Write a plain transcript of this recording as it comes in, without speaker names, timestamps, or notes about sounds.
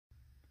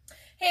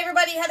Hey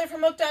everybody, Heather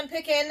from Hooked on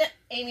Pickin.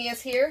 Amy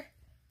is here,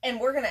 and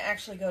we're going to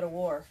actually go to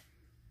war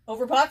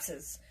over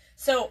boxes.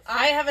 So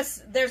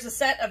there's a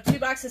set of 2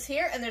 boxes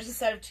here, and there's a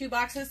set of 2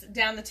 boxes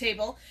down the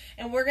table,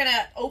 and we're going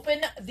to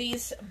open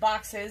these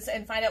boxes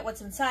and find out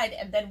what's inside,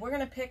 and then we're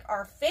going to pick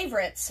our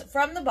favorites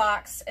from the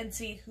box and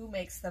see who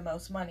makes the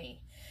most money.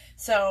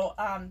 So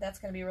that's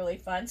going to be really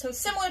fun. So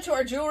similar to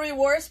our jewelry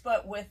wars,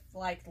 but with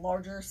like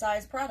larger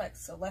size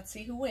products. So let's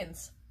see who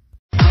wins.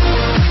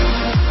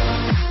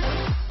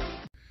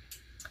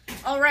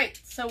 All right,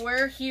 so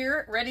we're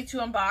here ready to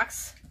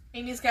unbox.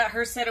 Amy's got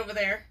her set over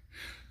there.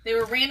 They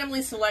were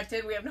randomly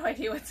selected. We have no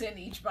idea what's in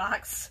each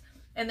box.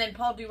 And then,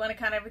 Paul, do you want to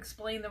kind of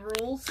explain the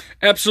rules?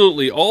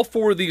 Absolutely. All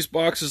 4 of these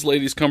boxes,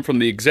 ladies, come from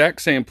the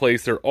exact same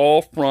place. They're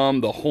all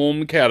from the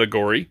home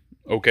category,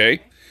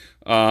 okay?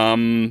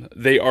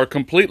 They are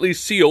completely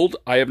sealed.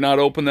 I have not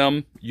opened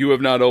them. You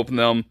have not opened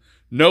them.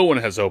 No one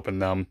has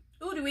opened them.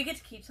 Ooh, do we get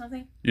to keep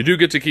something? You do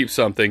get to keep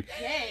something.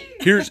 Yay.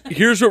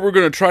 Here's what we're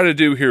going to try to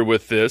do here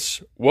with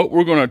this. What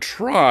we're going to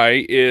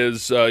try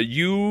is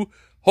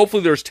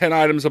hopefully there's 10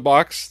 items a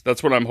box.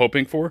 That's what I'm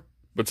hoping for.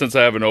 But since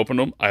I haven't opened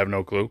them, I have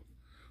no clue.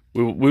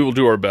 We will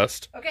do our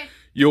best. Okay.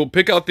 You'll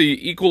pick out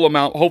the equal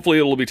amount. Hopefully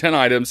it'll be 10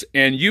 items.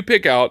 And you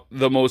pick out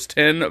the most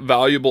 10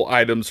 valuable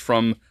items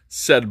from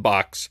said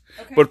box.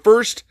 Okay. But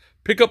first,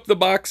 pick up the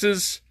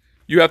boxes.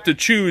 You have to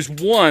choose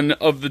one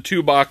of the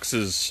 2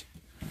 boxes.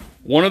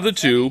 One of the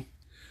 2.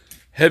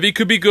 Heavy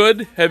could be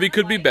good. Heavy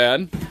could be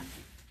bad.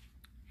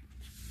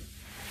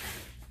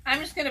 I'm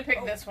just going to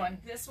pick this one.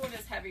 This one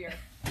is heavier.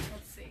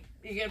 Let's see.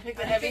 You're going to pick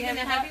the heavy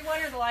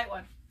one or the light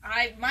one?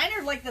 Mine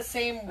are like the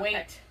same weight.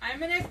 Okay. I'm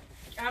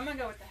gonna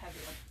go with the heavy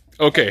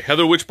one. Okay,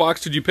 Heather, which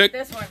box did you pick?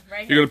 This one, right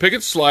here. You're going to pick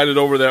it. Slide it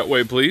over that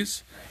way,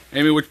 please.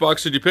 Amy, which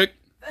box did you pick?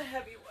 The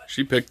heavy one.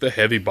 She picked the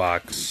heavy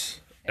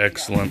box.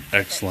 Excellent,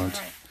 excellent.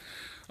 Okay,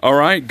 all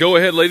right, go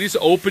ahead, ladies.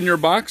 Open your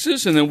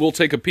boxes, and then we'll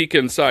take a peek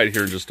inside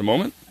here in just a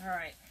moment. All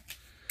right.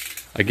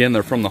 Again,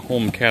 they're from the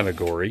home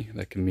category.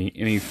 That can mean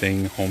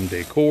anything home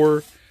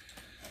decor,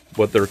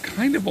 but they're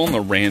kind of on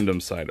the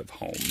random side of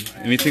home.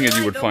 Anything that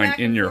you would find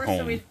in your home.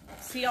 So we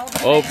see all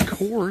the of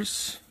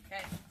course.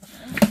 Okay.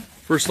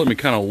 First, let me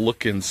kind of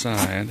look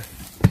inside.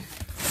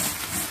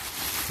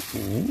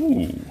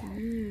 Ooh.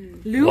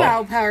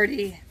 Luau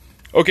party.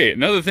 Okay,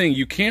 another thing,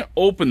 you can't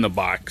open the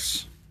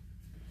box.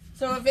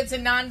 So if it's a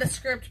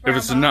nondescript brown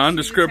box, if it's a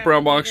nondescript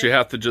brown box, you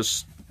have to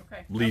just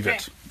leave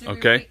it.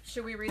 Okay.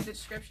 Should we read the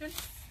description?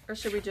 Or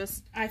should we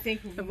just, I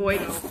think,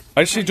 avoid it?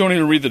 I actually don't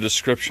even read the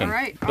description. All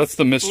right. That's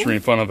the mystery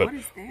in front of it. What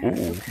is that?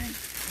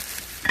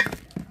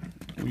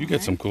 Ooh. Ooh, you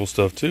got some cool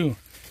stuff, too.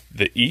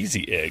 The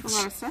easy eggs. A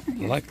lot of stuff in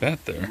here. I like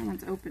that there. That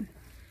one's open.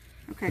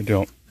 Okay. I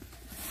don't.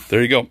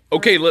 There you go.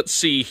 Okay, let's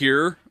see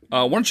here.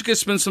 Why don't you guys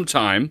spend some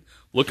time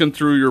looking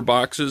through your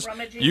boxes?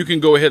 Rummaging. You can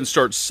go ahead and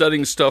start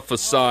setting stuff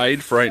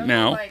aside for right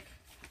now.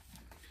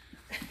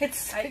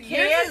 It's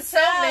Here's so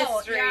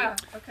mystery. Yeah.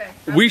 Okay.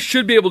 We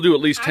should be able to do at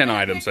least 10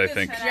 items, I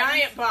think.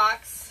 Giant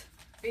box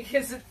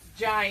because it's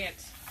giant.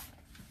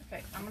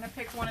 Okay, I'm gonna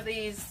pick one of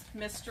these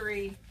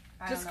mystery.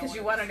 Just because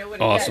you want to know what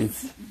awesome. it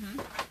is.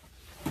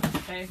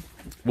 Okay.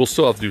 We'll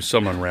still have to do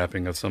some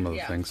unwrapping of some of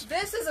the things.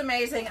 This is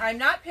amazing. I'm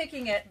not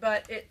picking it,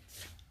 but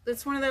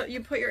it's one of the,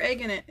 you put your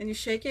egg in it and you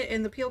shake it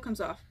and the peel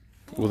comes off.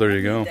 Well, there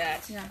you go. Yeah.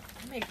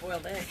 I make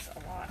boiled eggs a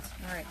lot.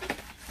 All right.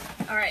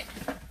 All right.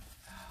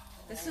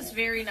 This is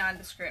very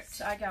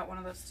nondescript. I got one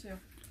of those too.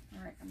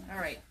 All right. All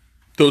right.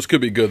 Those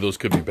could be good. Those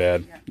could be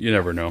bad. Yeah. You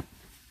never know.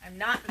 I'm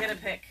not going to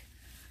pick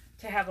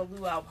to have a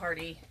luau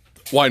party.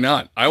 Why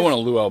not? I want a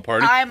luau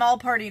party. I'm all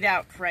partied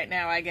out right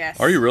now, I guess.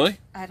 Are you really?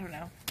 I don't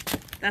know.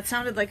 That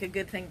sounded like a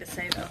good thing to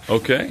say, though.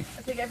 Okay.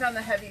 I think I found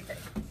the heavy thing.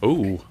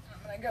 Ooh.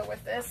 I'm going to go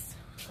with this.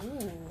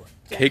 Ooh.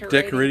 Cake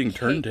decorating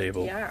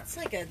turntable. Yeah. It's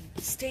like a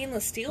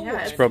stainless steel Yeah,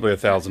 one. It's probably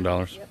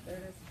 $1,000. Yep, there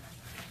it is.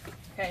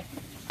 Okay.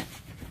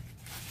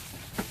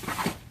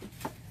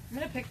 I'm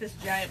going to pick this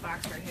giant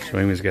box right here. So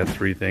Amy's got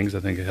 3 things. I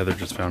think Heather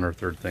just found her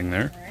 3rd thing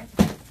there.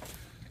 All right.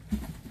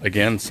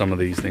 Again, some of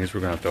these things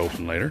we're going to have to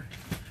open later.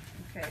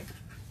 Okay.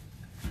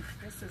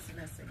 This is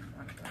missing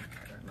one of them.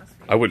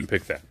 I wouldn't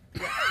pick that.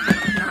 Yeah,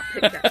 not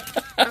pick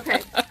that.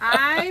 Okay,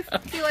 I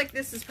feel like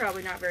this is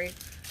probably not very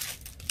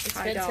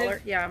high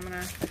dollar. Yeah, I'm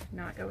gonna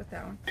not go with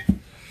that one.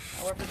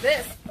 However,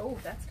 this, oh,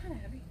 that's kind of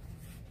heavy.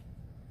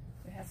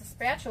 It has a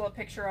spatula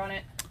picture on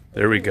it.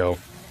 There we go. I'm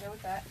gonna go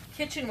with that.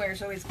 Kitchenware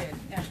is always good.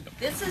 Yeah.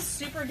 This is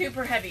super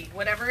duper heavy.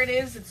 Whatever it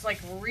is, it's like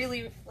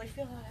really, like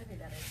feel how heavy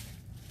that is.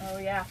 Oh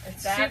yeah,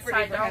 it's That's super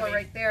high duper dollar heavy.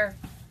 right there.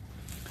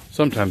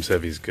 Sometimes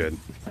heavy's good.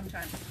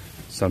 Sometimes.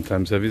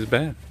 Sometimes heavy's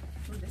bad.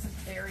 Ooh, this is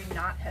very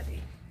not heavy.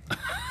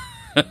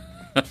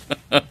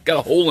 Got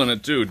a hole in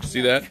it too. Did you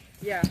see that?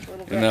 Yeah, a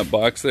little bit. In that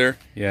box there?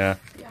 Yeah.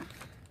 Yeah.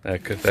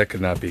 That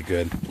could not be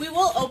good. We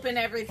will open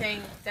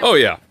everything that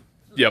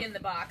in the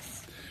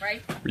box,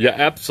 right? Yeah,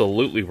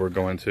 absolutely we're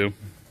going to.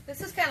 This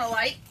is kind of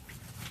light,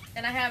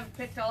 and I haven't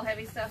picked all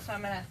heavy stuff, so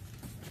I'm going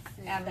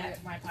to add that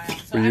to my pile.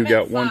 So you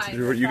got 1,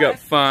 2, you got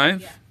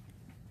 5. Yeah.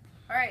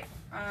 All right,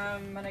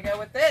 I'm going to go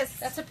with this.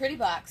 That's a pretty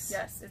box.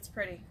 Yes, it's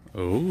pretty.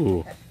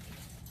 Ooh.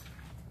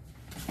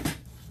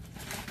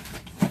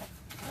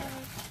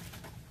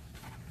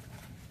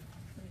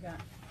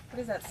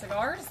 is that,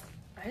 cigars?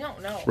 I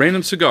don't know.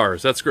 Random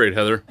cigars. That's great,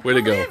 Heather. Way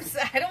to go. I don't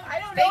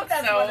know If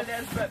that's so. what it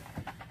is, but...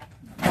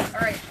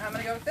 Alright, I'm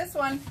going to go with this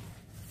one.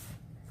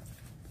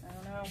 I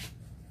don't know.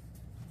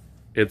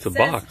 It's a It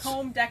says box.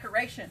 home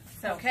decoration.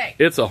 So. Okay.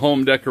 It's a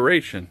home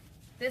decoration.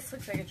 This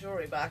looks like a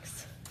jewelry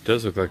box.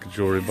 Does look like a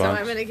jewelry So box.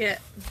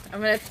 I'm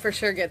gonna for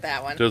sure get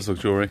that one. Does look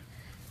jewelry.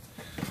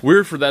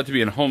 Weird for that to be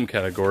in home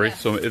category, Yeah.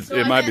 so it So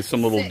I might be got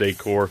some little 6.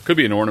 decor. Could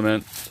be an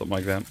ornament, something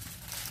like that.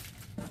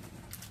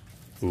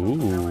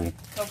 Ooh.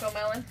 Cocoa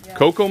melon. Yeah.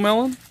 Cocoa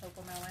melon?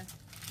 Cocoa melon.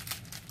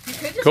 You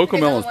could just Cocoa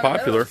pick melon's another one of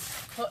popular. those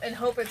and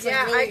hope it's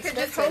Yeah, really I could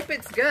just expensive. hope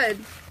it's good.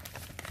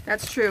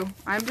 That's true.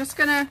 I'm just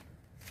gonna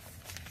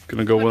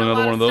Gonna go put with a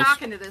another lot one of those?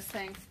 stock into this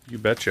thing. You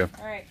betcha.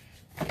 All right.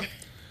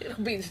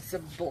 It'll be just a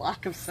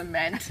block of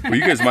cement. Well,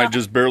 you guys might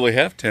just barely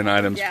have 10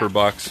 items Yeah. per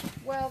box.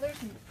 Well, there's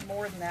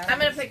more than that. I'm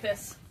gonna pick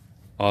this.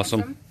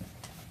 Awesome.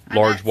 I'm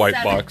Large at white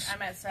 7. box.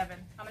 I'm at 7.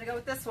 I'm gonna go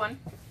with this one.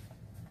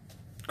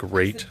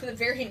 Great. It's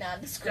very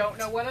nondescript. Don't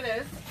know what it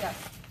is. Yeah.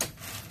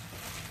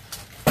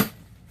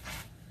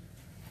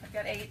 I've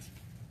got 8.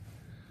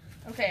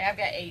 Okay, I've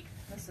got 8.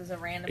 This is a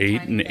random 8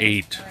 tiny and thing.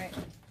 8. All right.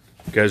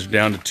 You guys are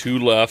down to 2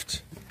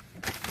 left,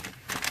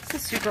 This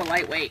is super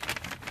lightweight.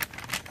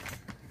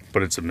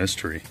 but it's a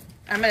mystery.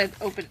 I'm gonna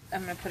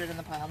put it in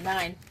the pile.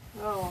 9.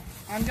 Oh,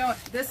 I'm going.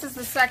 This is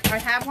the second. I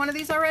have one of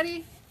these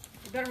already,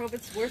 You better hope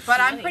it's worth but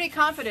some I'm money. pretty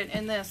confident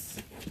in this.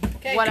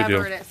 Okay. Whatever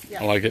Good deal. it is.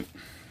 Yeah. I like it.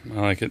 I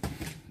like it.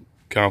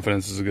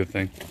 Confidence is a good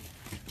thing.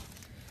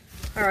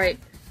 All right.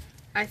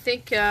 I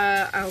think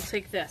I'll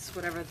take this,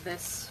 whatever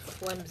this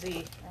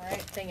flimsy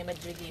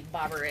thingamajiggy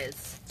bobber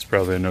is. It's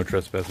probably a no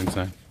trespassing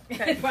sign.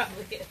 Okay.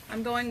 Probably is.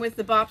 I'm going with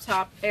the Bop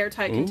Top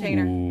airtight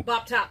container. Ooh,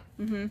 Bop top.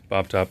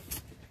 Bob top.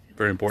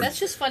 Very important. That's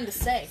just fun to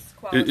say.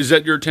 Is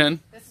that your 10?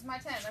 This is my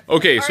 10. That's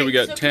Okay, All so we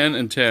right, got so 10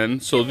 and 10.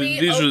 So Can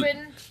we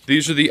open?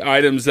 these are the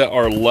items that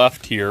are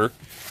left here.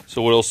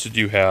 So what else did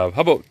you have?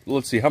 How about,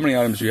 let's see, how many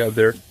items do you have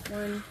there?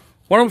 one.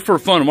 Why don't, for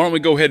fun, why don't we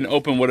go ahead and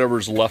open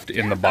whatever's left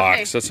in the box?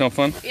 okay. That sound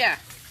fun? Yeah.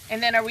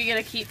 And then are we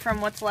gonna keep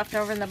from what's left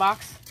over in the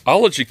box?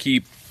 I'll let you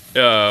keep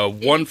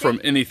one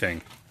from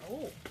anything.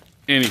 Oh.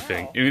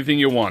 Anything. Wow. Anything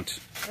you want.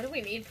 What do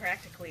we need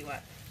practically?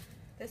 What?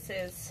 This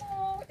is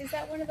Oh, is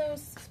that one of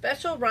those?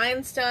 special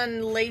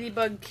rhinestone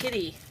ladybug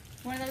kitty.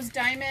 One of those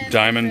diamond.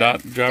 Diamond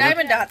dot driver?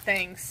 Diamond dot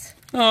things.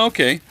 Oh,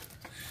 okay.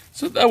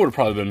 So that would have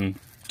probably been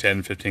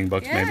 10, 15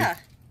 bucks Yeah.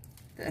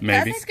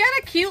 Maybe. It's got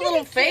a cute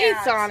little Kitty face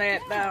cat. on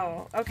it, Yeah.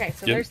 though. Okay,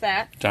 so Yep. there's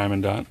that. maybe.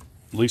 Diamond dot.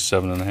 At least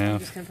 7.5. I'm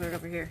just gonna put it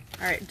over here.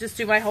 All right, just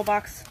do my whole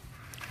box.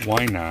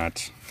 Why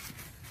not?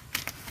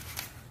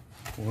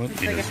 What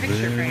It's like a is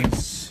picture frame.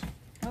 this?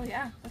 Oh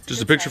yeah. That's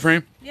Just a good picture size.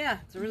 frame? Yeah,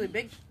 it's a really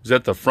big. Is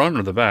that the front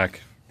or the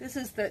back? This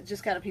is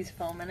just got a piece of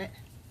foam in it.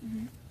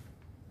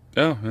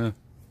 Oh, yeah.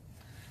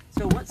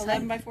 So what's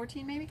 11 by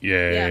 14, maybe?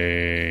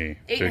 Yay.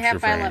 8.5 by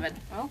frame. 11.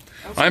 Oh.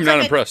 So I'm it's not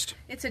like impressed.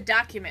 It's a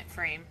document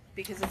frame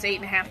because it's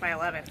 8.5 by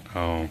 11.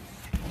 Oh. There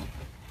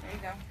you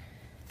go.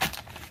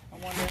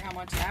 I wonder how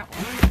much that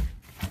was.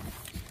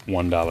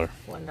 $1.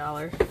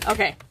 $1.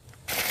 Okay.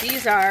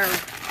 These are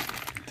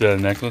The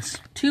necklace?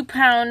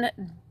 2-pound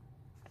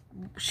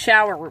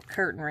shower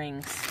curtain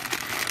rings.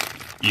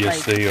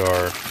 Yes, Like- they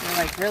are. They're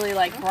like really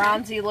like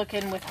bronzy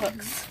looking with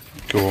hooks.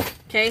 Cool.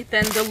 Okay,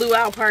 then the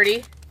luau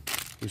party.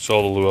 We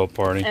saw the luau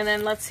party. And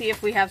then let's see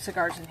if we have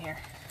cigars in here.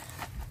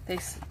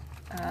 Let's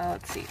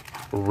see.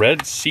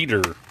 Red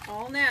cedar.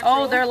 All natural.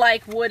 Oh, they're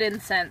like wood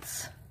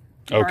incense.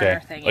 Okay.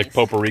 burner thingies. Like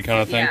potpourri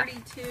kind of thing? Yeah.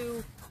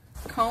 32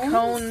 cones.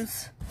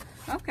 Cones,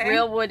 Okay.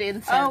 real wood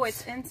incense. Oh,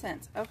 it's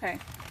incense. Okay.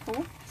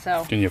 Cool.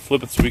 so. Can you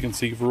flip it so we can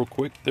see real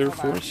quick there Hold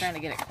on, for I'm us? trying to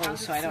get it How's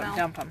closed it so I don't smell?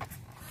 dump them.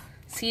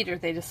 Cedar,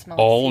 they just smell.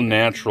 All like cedar.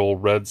 natural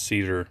red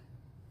cedar.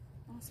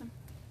 Awesome.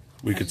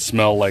 We could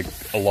smell like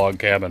a log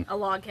cabin. A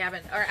log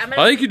cabin. All right, I'm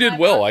gonna I think put you did my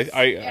well. box-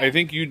 I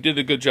think you did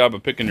a good job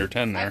of picking your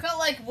 10 I there. felt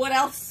like what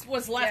else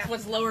was left Yeah.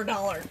 was lower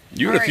dollar.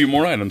 You had a All few right.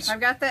 more items. I've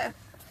got the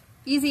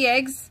Easy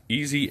Eggs.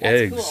 Easy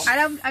That's eggs.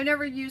 cool. I've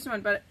never used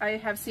one, but I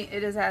have seen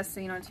it is as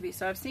seen on TV,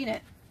 so I've seen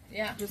it.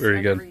 Yeah. Just Very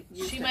I've good. never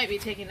used She it. might be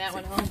taking that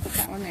one home. Put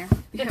that one there.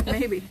 Yeah,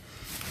 maybe.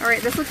 All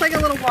right, this looks like a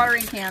little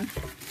watering can.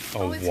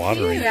 A it's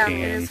watering cute. Yeah, it can.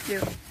 is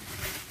cute.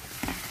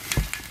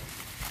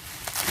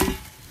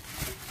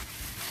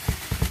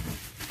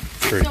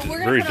 Very, So we're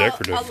gonna very put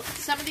decorative.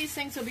 some of these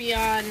things will be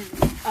on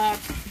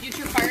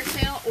future fire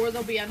sale, or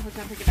they'll be on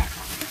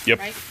hookonpicket.com. Yep.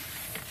 Right?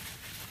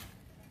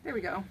 There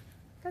we go.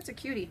 That's a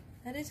cutie.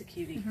 That is a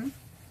cutie. Mm-hmm.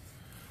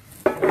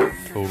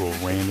 Total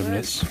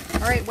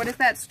randomness. All right, what is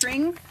that?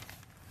 String?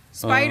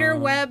 Spider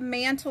Um, web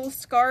mantle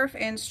scarf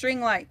and string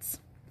lights.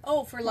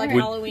 Oh, for like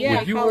Would, Halloween. Yeah,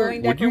 would you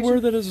Halloween wear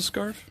decoration. that as a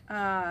scarf? No,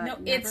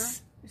 Never.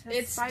 it's It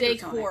has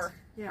spiders on decor.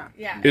 it. Yeah.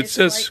 Yeah. It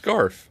says like,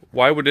 scarf.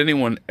 Why would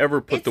anyone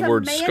ever put It's the a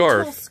word mantle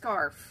scarf?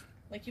 scarf.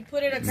 like you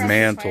put it across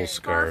Mantle the fire.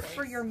 scarf.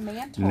 For your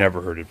mantle.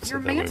 Never heard it said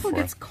Your that way mantle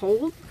before. gets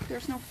cold.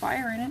 There's no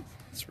fire in it.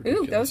 It's Ooh,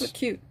 ridiculous. those are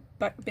cute.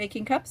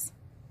 Baking cups.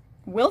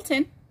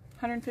 Wilton.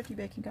 150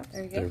 baking cups.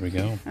 There you There go. we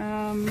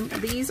go.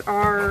 These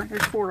are,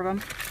 there's 4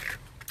 of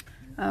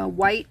them.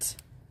 White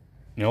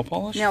Nail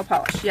polish? Nail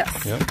polish,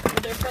 yes. Yep.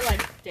 They're for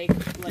like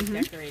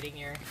decorating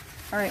your...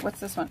 All right, what's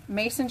this one?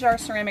 Mason jar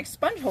ceramic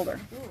sponge holder.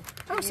 Ooh,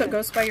 oh, so it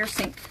goes by your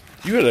sink.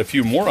 You had a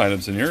few more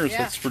items in yours. Yeah.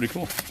 That's pretty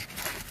cool.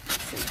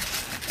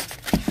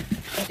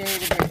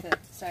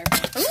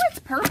 Ooh, it's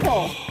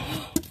purple.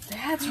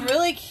 That's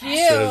really cute.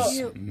 It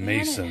says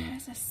Mason. And it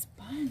has a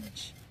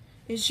sponge.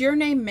 Is your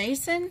name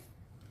Mason?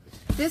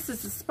 This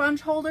is a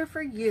sponge holder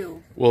for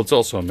you. Well, it's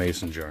also a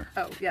mason jar.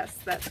 Oh, yes,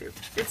 that too.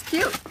 It's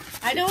cute.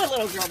 I know a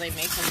little girl named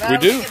Mason, but We I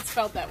don't do. think it's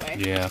spelled that way.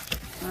 Yeah.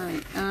 All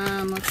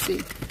right, let's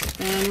see.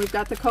 And we've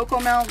got the Cocoa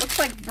Melon. Looks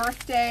like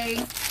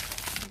birthday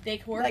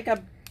Decor. like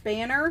a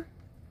banner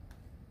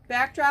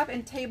backdrop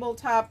and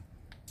tabletop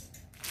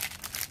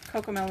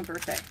Cocoa Melon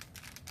birthday.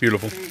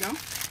 Beautiful. There you go.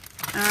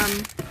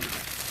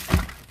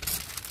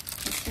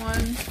 This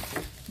one.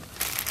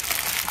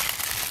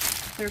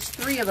 There's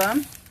 3 of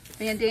them.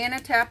 Bandana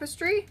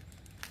tapestry.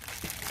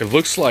 It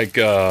looks like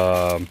Should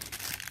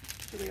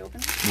we open?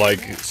 like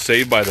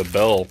Saved by the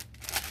Bell,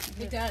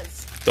 It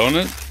does. don't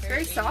it?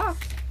 Very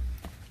soft.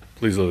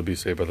 Please let it be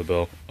Saved by the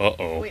Bell.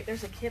 Uh-oh. Wait,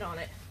 there's a kid on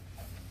it.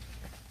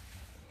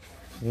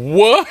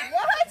 What?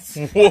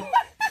 What?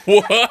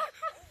 What?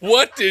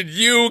 What did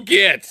you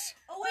get?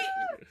 Oh,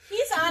 wait.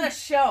 He's on a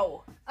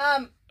show. I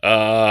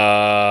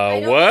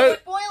don't know, What?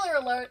 spoiler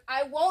alert,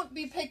 I won't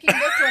be picking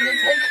this one to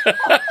take.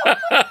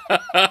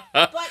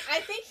 But I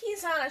think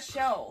he's on a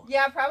show.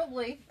 Yeah,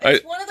 probably.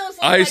 It's one of those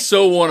little, I like,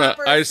 so wanna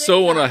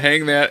sitcoms.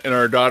 hang that in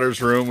our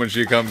daughter's room when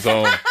she comes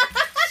home.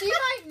 She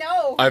might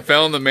know. I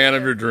found the man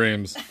of your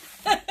dreams.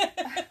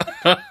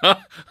 It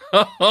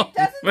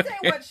doesn't say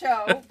what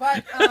show,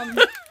 but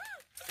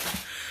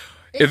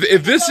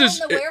If this is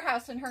in the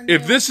warehouse in her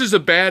if new- this is a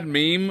bad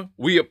meme,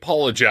 we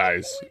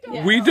apologize.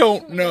 Yeah. We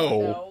don't No,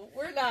 know.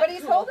 we're not. But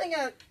he's cool. holding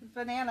a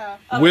banana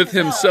With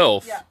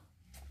himself. Yeah.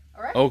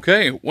 All right.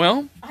 Okay,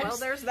 well, Well,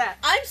 there's that.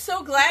 I'm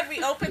so glad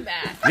we opened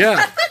that.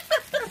 yeah.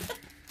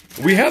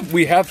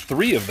 We have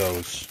 3 of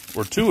those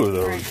or 2 of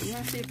All right, those. I'm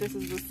gonna see if this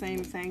is the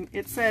same thing.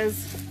 It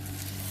says,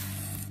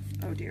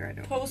 "Oh dear, I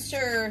don't."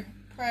 Poster,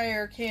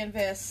 prior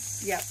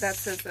canvas. Yeah,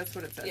 that's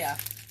what it says. Yeah.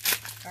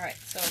 All right,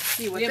 so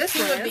See what we have this 2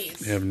 one of is.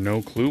 these. I have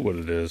no clue what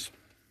it is.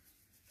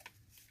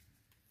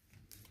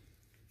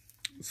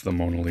 It's the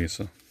Mona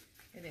Lisa.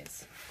 It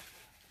is.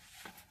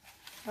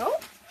 Oh,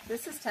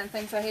 this is 10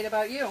 Things I Hate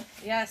About You.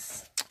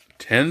 Yes.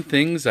 10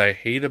 Things I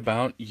Hate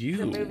About You.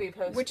 The movie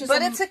poster. Which is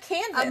but a- it's a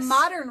canvas. A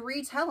modern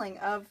retelling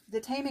of The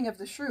Taming of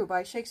the Shrew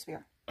by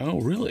Shakespeare. Oh,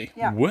 really?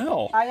 Yeah.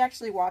 Well, I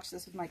actually watched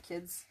this with my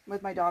kids,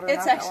 with my daughter. It's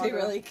not that actually long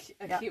ago. really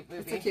a cute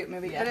movie. It's a cute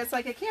movie, Yeah. but it's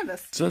like a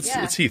canvas. so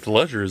Yeah. it's Heath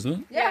Ledger, isn't it?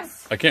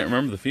 Yes. I can't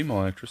remember the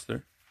female actress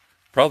there.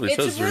 Probably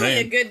It's says her really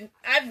name. a good...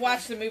 I've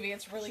watched the movie.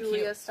 It's really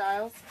Julia cute.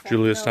 Stiles.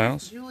 Julia No,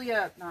 Stiles?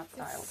 Julia, not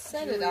Stiles.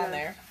 Set it on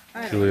there.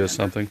 I don't Julia remember.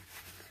 something.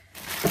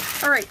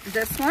 All right,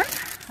 this one.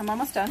 I'm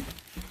almost done.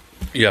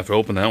 You have to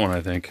open that one,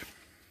 I think.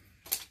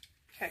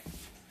 Okay.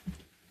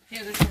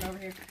 Here, this one over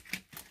here.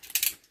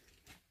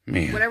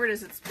 Man. Whatever it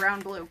is, it's brown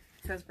blue.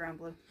 It says brown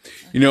blue.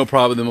 You know,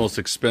 probably the most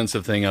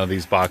expensive thing out of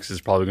these boxes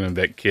is probably going to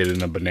be that kid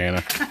in a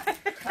banana.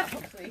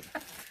 Probably.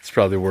 It's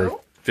probably worth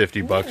Oh.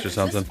 $50 or Is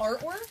something. this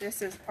artwork?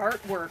 This is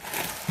artwork.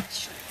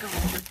 Should go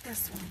with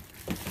this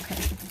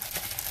one.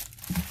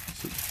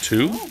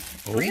 2?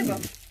 3 of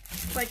them.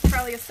 It's like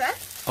probably a set.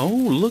 Oh,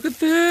 look at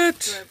that.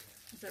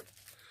 Is it-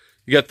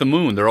 You got the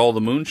moon. They're all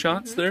the moon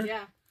shots there?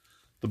 Yeah.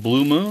 The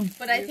blue moon?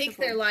 But I think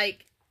Beautiful. they're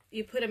like,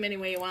 you put them any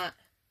way you want.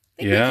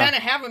 I think Yeah. we kind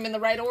of have them in the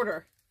right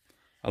order.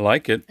 I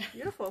like it.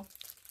 Beautiful.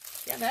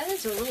 Yeah, that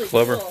is a really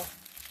Clever. cool.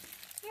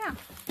 Yeah,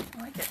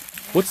 I like it.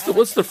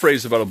 What's the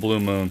phrase about a blue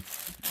moon?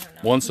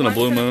 Once in a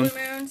blue moon?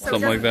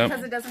 Something like that?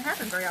 Because it doesn't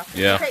happen very often.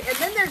 Yeah. Okay, and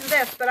then there's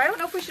this, but I don't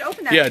know if we should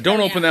open that. Yeah,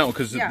 don't open that one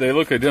because Yeah. they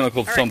look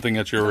identical to All right. something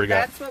that you So already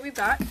got. that's what we've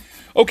got.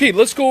 Okay,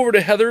 let's go over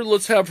to Heather.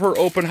 Let's have her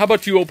open. How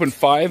about you open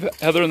 5,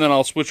 Heather, and then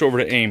I'll switch over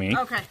to Amy.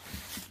 Okay.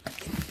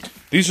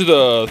 These are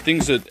the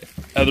things that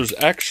Heather's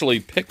actually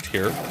picked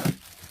here.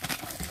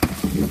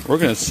 We're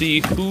going to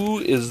see who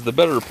is the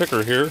better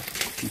picker here and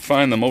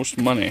find the most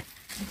money.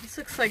 This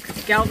looks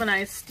like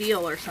galvanized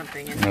steel or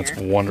something in That's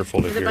here.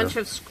 wonderful to With a hear. bunch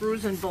of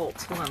screws and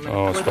bolts. Hold on, I'm gonna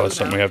Oh, it's pull probably those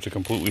something we out. have to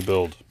completely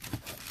build.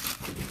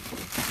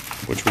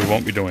 Which we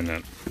won't be doing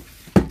that.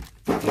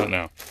 Not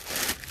now.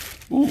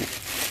 Ooh, Ooh,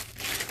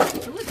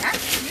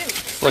 that's cute.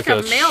 it's like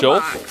like a a mailbox.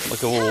 shelf,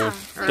 like a little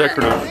Or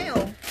decorative.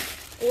 mail.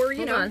 Or,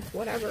 you know, on.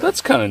 whatever. That's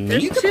kind of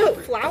You neat. could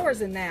put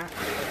flowers in that.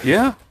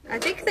 Yeah. I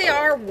think they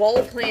are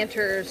wall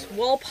planters,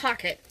 wall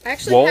pocket. I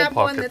actually Wall have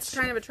one pockets. that's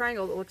kind of a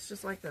triangle that looks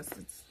just like this.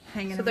 It's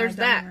hanging So in there's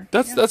my that. diner.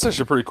 That's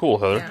actually pretty cool,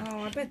 Heather. Yeah.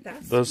 Oh, I bet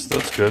that's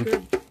That's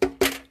good.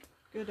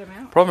 good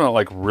amount. Probably not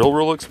like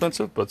real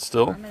expensive, but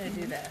still, I'm going to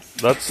do this.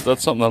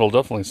 that's something that'll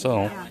definitely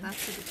sell. Yeah, that's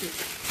super cute.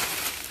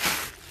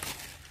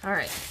 All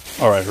right.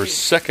 All right, her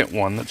second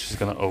one that she's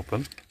going to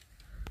open.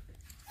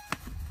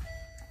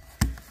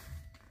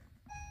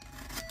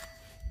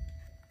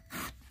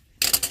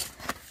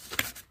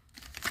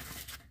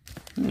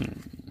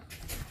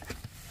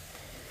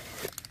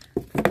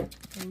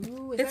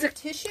 Ooh, is It's that a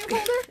tissue? tissue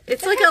holder?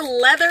 It's like a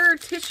leather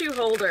tissue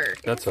holder.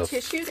 That's a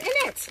Tissues in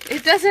it.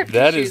 It does have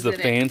that tissues is the in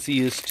it.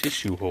 fanciest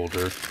tissue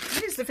holder.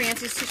 It is the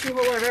fanciest tissue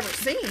holder I've ever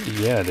seen.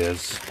 Yeah, it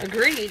is.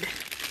 Agreed.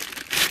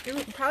 It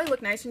would probably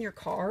look nice in your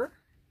car.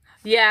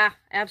 Yeah,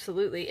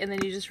 absolutely. And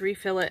then you just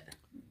refill it.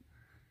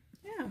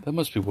 Yeah. That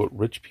must be what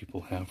rich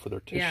people have for their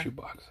tissue Yeah.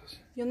 boxes.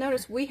 You'll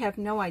notice we have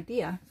no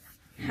idea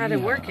How to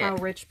work how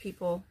it. rich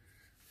people.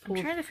 I'm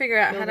trying to figure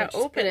out how to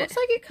open It it. looks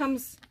like it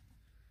comes.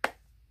 I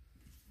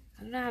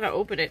don't know how to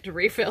open it to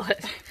refill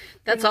it.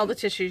 That's all the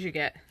tissues you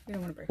get. You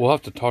don't want to break. We'll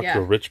have to talk to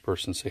a rich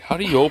person and say, how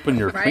do you open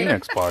your Right?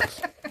 Kleenex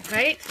box?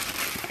 Right?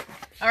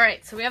 All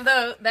right, so we have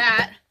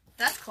that.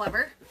 That's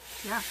clever.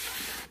 Yeah.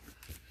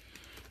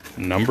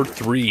 Number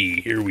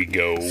 3, here we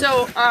go.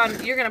 So,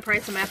 you're going to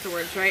price them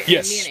afterwards, right?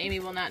 Yes. And me and Amy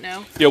will not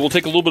know. Yeah, we'll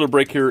take a little bit of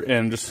break here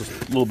and just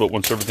a little bit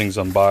once everything's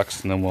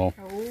unboxed, and then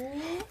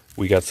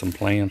we got some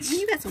plants.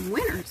 You got some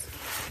winners.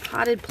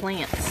 Potted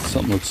plants.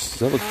 Something looks, does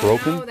that look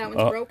broken? No, that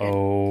one's broken.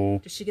 Oh.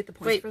 Does she get the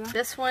points Wait, for that?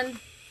 this one?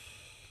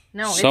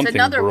 No, Something it's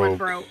another one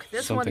broke. broke.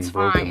 This Something one's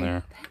broke fine. in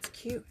there. That's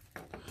cute.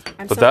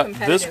 I'm But so this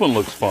competitive. one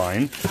looks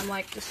fine. I'm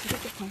like, does she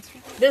get the points for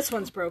that? This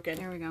one's broken.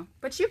 There we go.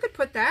 But you could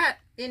put that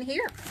in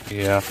here.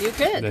 Yeah. You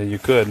could. Yeah, you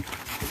could.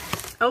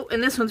 Oh,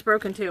 and this one's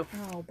broken too.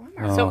 Oh, bummer.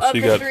 Oh, So of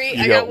you the got, 3,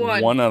 you I got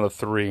got 1. out of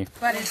 3.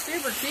 But it's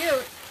super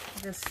cute.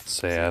 Just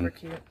Sad. super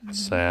cute.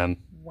 Sad.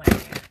 Wow.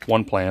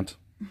 1 plant.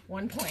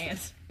 One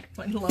plant.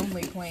 One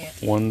lonely plant.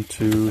 1,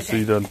 2, so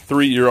you done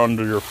 3. You're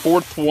under your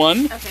 4th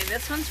one. Okay,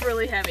 this one's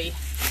really heavy.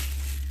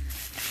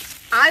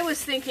 I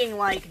was thinking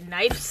like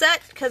knife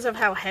set because of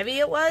how heavy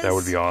it was. That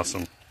would be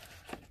awesome.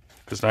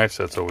 Because knife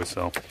sets always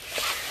sell.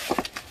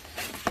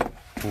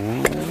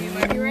 You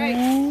might be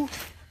right.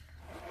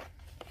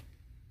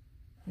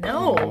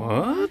 No.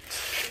 What?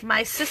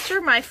 My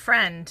sister, my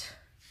friend.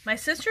 My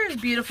sister is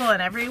beautiful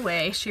in every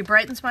way. She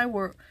brightens my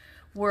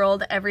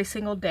world every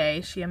single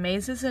day. She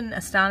amazes and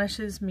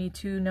astonishes me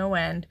to no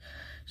end.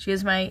 She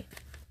is my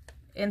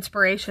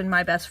inspiration,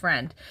 my best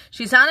friend.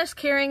 She's honest,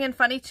 caring, and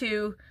funny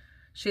too.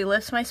 She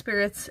lifts my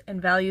spirits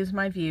and values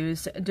my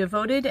views.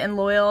 Devoted and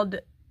loyal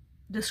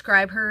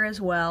describe her as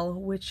well,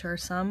 which are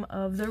some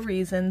of the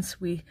reasons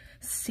we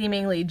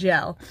seemingly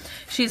gel.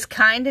 She's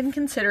kind and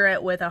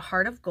considerate with a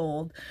heart of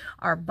gold.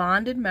 Our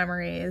bonded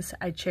memories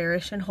I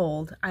cherish and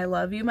hold. I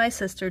love you, my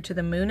sister, to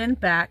the moon and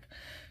back.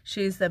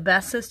 She's the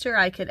best sister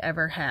I could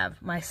ever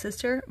have. My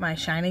sister, my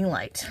shining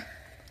light.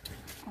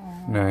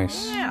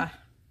 Nice. Yeah.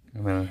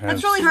 And then it has,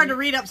 That's really hard to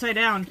read upside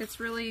down. It's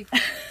really,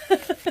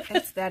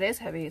 that is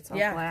heavy. It's all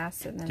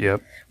glass. And then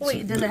Yep.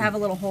 Wait, does it have a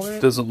little holder?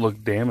 It doesn't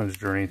look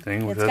damaged or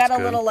anything. It's That's got a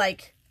good. little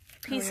like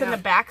piece in the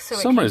back so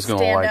Somebody's it can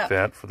gonna stand like up.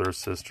 that for their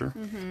sister.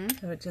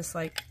 So it just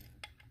like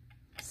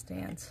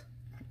stands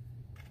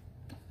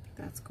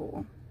That's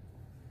cool.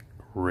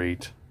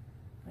 Great.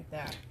 like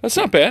that. That's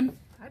not bad.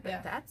 I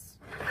bet that's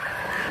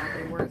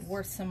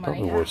Worth some money.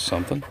 Probably worth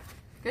something.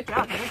 good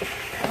job.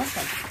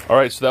 Awesome. All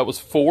right, so that was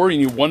 4.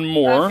 You need 1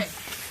 more. Okay.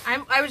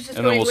 I was just And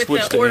then going we'll with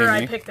switch the to order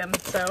Amy. I picked them.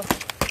 So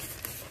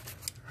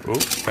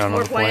Oops, found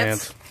more another plant.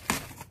 plants.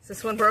 Is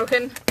this one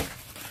broken?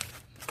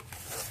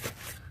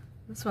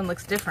 This one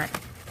looks different.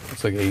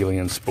 Looks like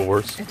alien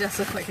spores. It does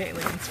look like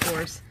alien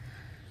spores.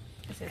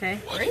 Okay.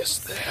 What is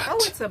that? Oh,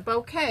 it's a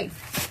bouquet.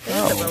 This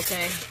is a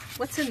bouquet.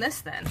 What's in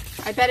this then?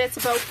 I bet it's a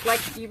bouquet.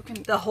 Like you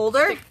can. The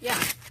holder?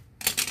 Yeah.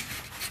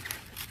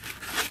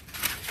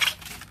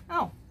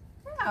 Oh.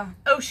 Yeah.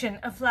 Ocean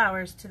of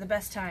flowers to the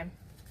best time.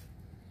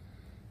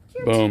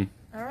 Cute. Boom.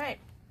 All right.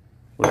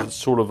 Was it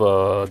sort of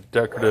a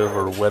decorative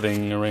or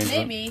wedding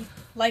arrangement? Maybe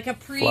like a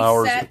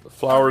preset.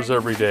 Flowers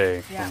every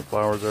day. Yeah.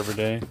 Flowers every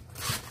day.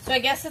 So I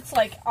guess it's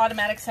like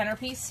automatic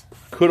centerpiece.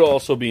 Could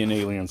also be an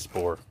alien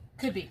spore.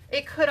 Could be.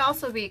 It could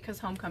also be because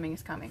homecoming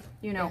is coming.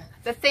 You know,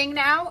 the thing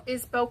now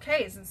is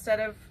bouquets instead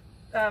of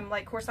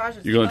like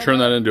corsages. You're going to turn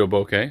that into a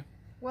bouquet?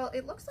 Well,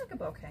 it looks like a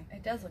bouquet.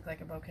 It does look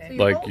like a bouquet. So you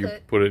Like hold you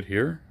it. put it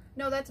here?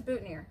 No, that's a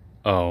boutonniere.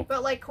 Oh.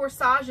 But like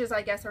corsages,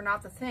 I guess, are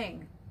not the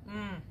thing.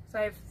 So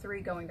I have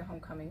 3 going to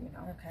homecoming. You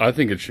know. Okay. I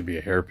think it should be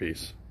a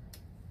hairpiece.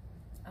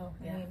 Oh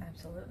yeah,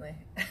 absolutely.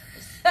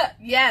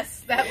 Yes,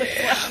 that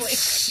looks lovely.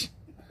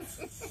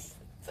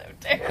 So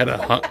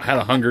terrible. Had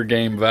a Hunger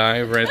Game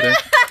vibe right there.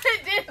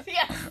 It did,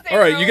 yes. All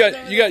right,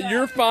 you got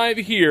your 5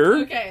 here.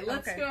 Okay,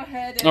 let's go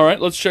ahead. And All right,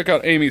 let's check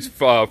out Amy's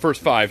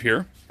first 5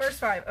 here. First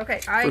 5.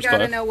 Okay, I First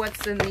gotta 5. know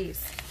what's in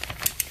these.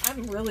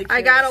 I'm really.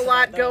 I got a curious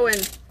lot about going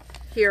those.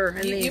 here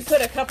in these. You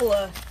put a couple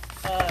of.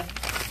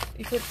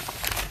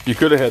 You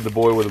could have had the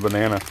boy with a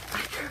banana.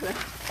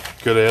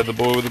 Could have had the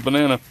boy with a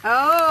banana.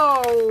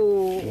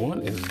 Oh. What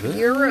is this?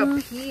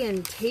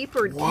 European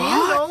tapered What?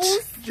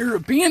 candles.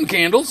 European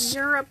candles?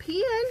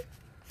 European?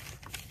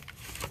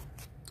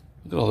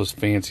 Look at all this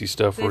fancy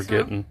stuff we're These one?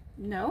 getting.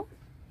 No.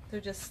 They're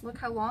just Look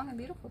how long and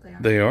beautiful they are.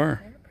 They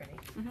are. pretty.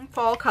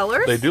 Fall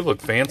colors. They do look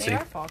They fancy.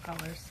 are fall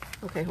colors.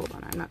 Okay, hold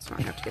on. I'm not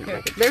strong enough to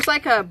get it. There's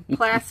like a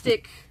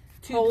plastic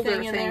holder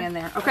thing thing in in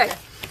there? there. Okay.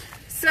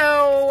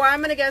 So I'm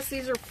going to guess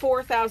these are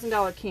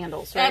 $4,000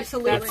 candles, right?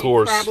 Absolutely. That's Of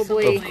course.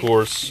 Probably, Of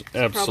course. probably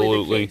the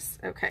Absolutely. case.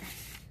 Okay.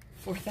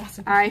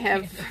 4,000. I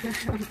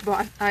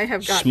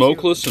have got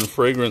Smokeless and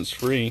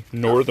fragrance-free.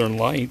 Northern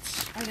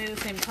Lights. Are they the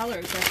same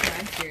colors? That's what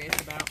I'm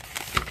curious about.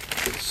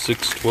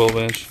 6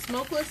 12-inch.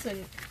 Smokeless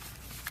and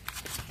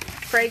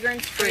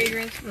fragrance-free.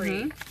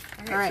 fragrance-free.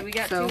 All right, so we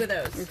got 2 of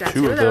those. We've got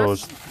Two of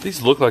those.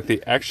 These look like they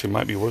actually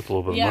might be worth a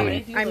little bit of money.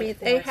 They do I look mean,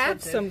 they have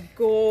expensive. some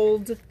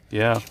gold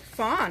Yeah.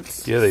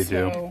 fonts. Yeah, they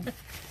so- do.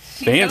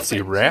 Fancy open.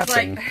 She's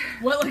wrapping. like,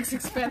 what looks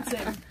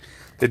expensive?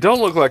 They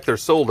don't look like they're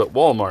sold at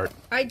Walmart.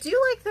 I do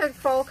like the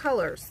fall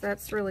colors.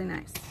 That's really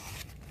nice.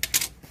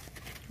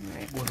 All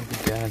right. What do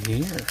we got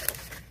here?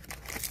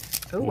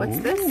 Oh, what's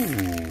this?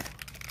 Ooh,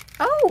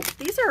 Oh,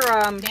 these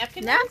are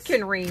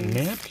Napkin rings.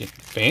 napkin.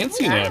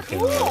 Fancy Yeah, napkin.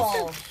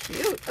 Cool.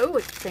 Cute. Oh,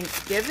 it's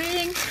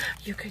Thanksgiving.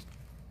 You could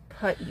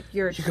put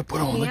your You could put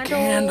on the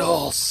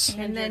candles.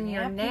 and then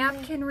your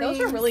napkin rings.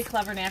 Those are really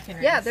clever napkin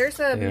rings. Yeah, there's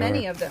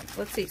many are. of them.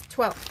 Let's see,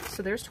 12.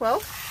 So there's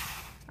 12.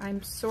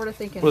 I'm sort of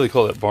thinking. What do they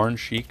call it? Barn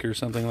chic or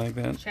something like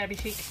that? Shabby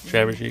chic.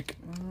 Shabby chic.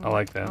 I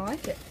like I that.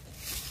 like it.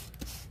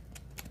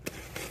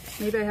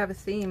 Maybe I have a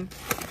theme.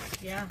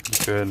 Yeah.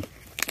 Good.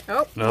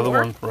 Oh, Another more.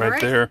 one All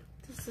right there.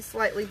 This is a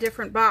slightly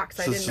different box.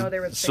 I didn't know they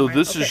were the same. So way.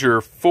 this Okay. is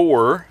your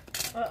 4.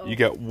 Uh-oh. You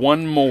got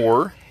 1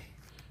 more.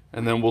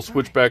 And then we'll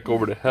switch back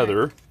over to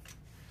Heather.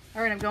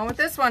 All right, I'm going with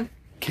this one.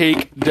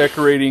 Cake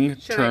decorating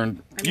Should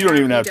turned. I You don't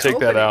even need have to to take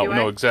that open it, out. do We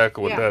know I?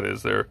 exactly what Yeah. that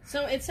is there.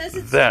 So it says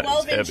it's That is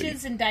 12 heavy.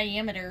 inches in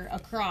diameter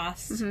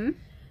across. Mm-hmm.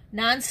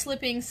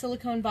 Non-slipping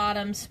silicone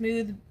bottom,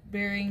 smooth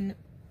bearing.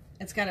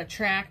 It's got a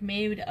track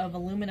made of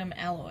aluminum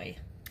alloy.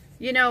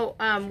 You know,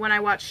 when I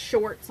watch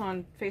shorts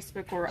on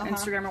Facebook or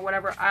Instagram or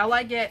whatever, all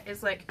I get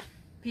is like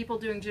people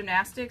doing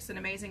gymnastics in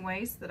amazing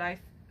ways that I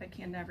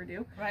can never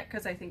do. Right.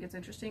 Because I think it's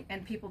interesting.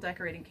 And people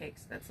decorating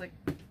cakes. That's like,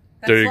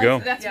 There you go.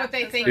 That's Yeah, what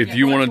they that's think. what If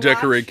you want to watch.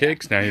 decorate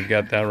cakes, now you've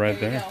got that right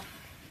There you there. go.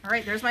 all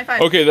right, there's my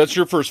 5. Okay, that's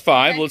your first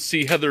 5. Okay. Let's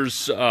see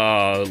Heather's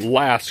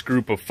last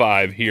group of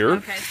 5 here.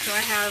 Okay, so I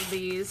have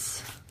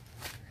these.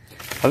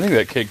 I think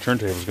that cake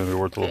turntable is going to be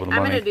worth a little bit of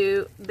I'm money. going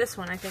to do this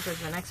one. I think was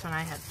the next one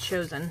I had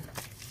chosen.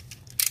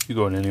 You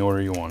go in any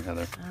order you want,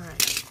 Heather. All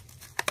right.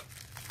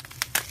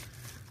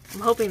 I'm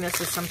hoping this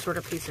is some sort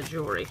of piece of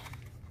jewelry.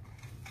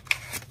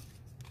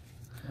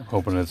 I'm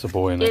hoping it's a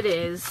boy and It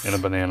is. a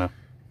banana.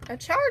 A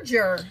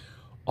charger.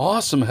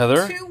 Awesome,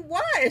 Heather. To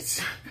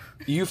what?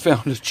 You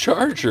found a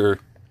charger.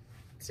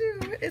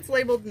 It's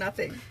labeled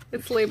nothing.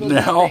 It's labeled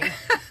Now, nothing.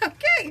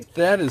 Okay.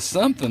 that is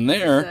something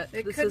there.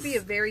 It This could is be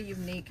a very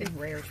unique and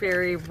rare.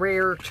 very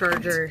rare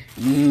charger.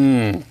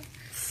 Mm.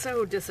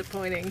 So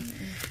disappointing.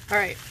 All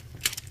right.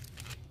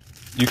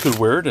 You could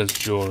wear it as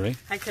jewelry.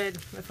 I could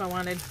if I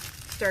wanted.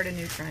 Start a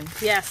new trend.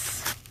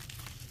 Yes.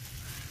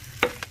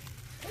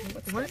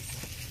 What's What?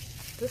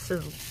 this? This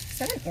is. Is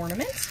that an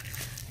ornament?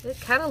 It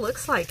kind of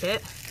looks like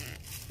it.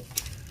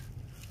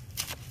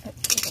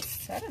 There's a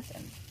set of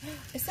them.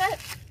 Is that,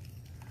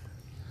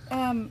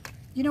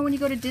 you know when you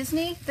go to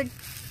Disney,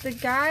 the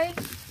guy,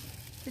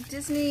 the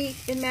Disney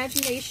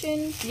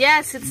Imagination,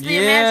 Yes, it's the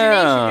Yeah.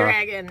 Imagination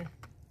Dragon.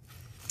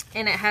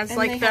 And it has and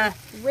like they the.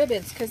 have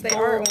ribbons because they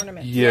are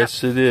ornaments.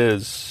 Yes, it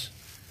is.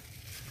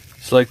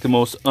 It's like the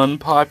most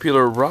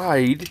unpopular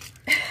ride.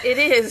 It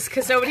is,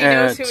 because nobody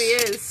knows who he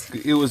is.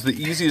 It was the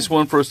easiest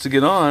one for us to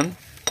get on.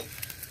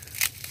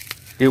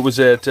 It was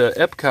at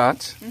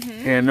Epcot,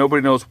 and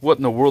nobody knows what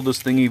in the world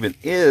this thing even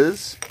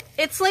is.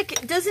 It's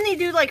like, doesn't he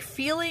do like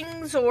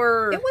feelings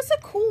or? It was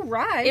a cool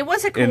ride. It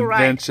was a cool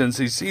ride. Inventions.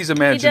 He sees He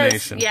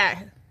imagination. does, yeah.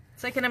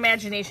 It's like an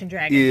imagination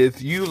dragon.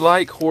 If you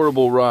like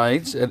horrible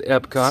rides at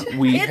Epcot,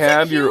 we It's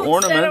have a your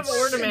cute set ornaments. of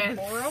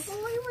ornaments. Horrible.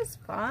 It was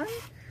fun.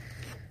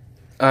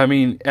 I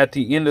mean, at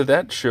the end of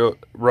that show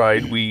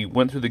ride, we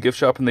went through the gift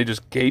shop and they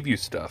just gave you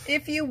stuff.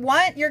 If you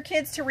want your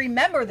kids to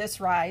remember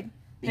this ride,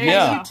 because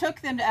Yeah. you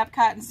took them to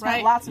Epcot and spent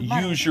Right. lots of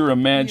money. Use your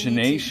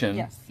imagination.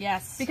 Yes.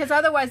 Yes. Because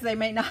otherwise they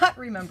may not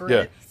remember Yeah.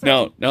 it.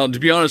 So Now, to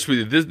be honest with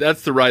you,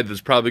 that's the ride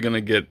that's probably going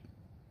to get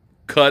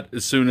cut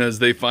as soon as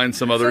they find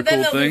some other So then cool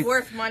it'll thing. be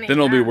worth money. Then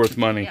it'll be worth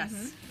money.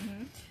 Yes.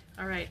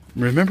 All right.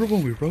 Remember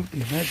when we wrote the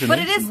imagination? But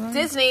it is ride?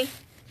 Disney,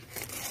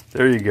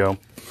 There you go.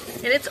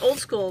 and it's old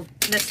school,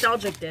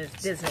 nostalgic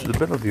Disney. The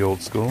bit of the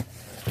old school.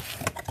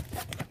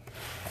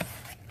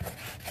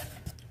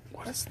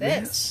 what's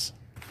this?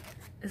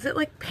 Is it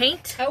like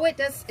paint? Oh, it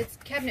does. It's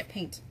cabinet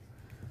paint.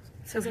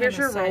 So Is it here's on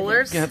your the side there?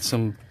 rollers. Got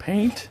some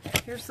paint.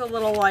 Here's the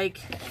little like,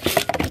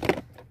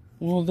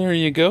 Well, there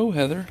you go,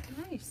 Heather.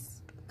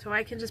 Nice. so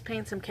I can just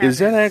paint some cabinets. Is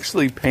that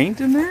actually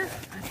paint in there?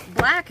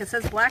 black? It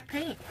says black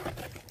paint.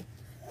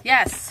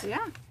 Yes.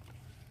 Yeah.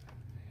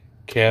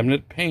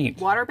 Cabinet paint.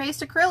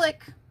 Water-based acrylic.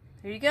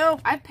 There you go.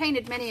 I've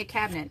painted many a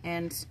cabinet,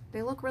 and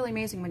they look really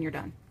amazing when you're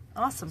done.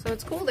 Awesome. So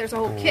it's cool. There's a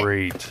whole kit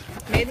Great.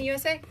 made in the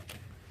USA.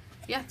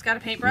 Yeah, it's got a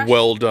paintbrush.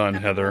 Well done,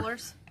 got the Heather.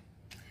 rollers.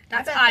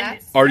 I bet I'm-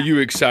 that's- Are you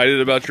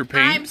excited about your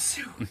paint? I'm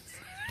so.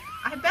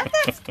 I bet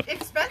that's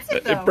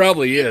expensive though. It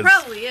probably is. It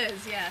probably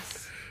is.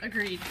 Yes.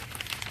 Agreed.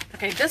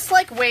 Okay, this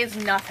like weighs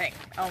nothing.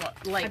 Oh,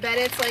 like I bet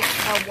it's like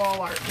a wall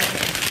art.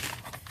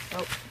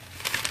 Oh,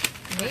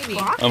 maybe.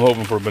 clock? I'm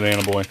hoping for a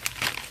banana boy.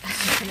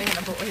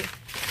 Banana boy.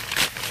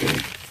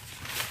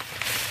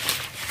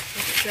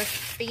 The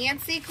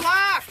fancy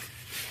clock.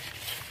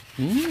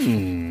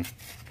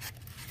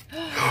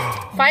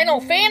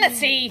 Final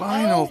Fantasy.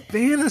 Final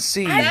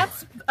Fantasy.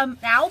 That's an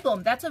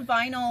album. That's a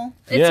vinyl.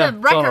 It's yeah, a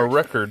record. It's on a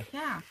record.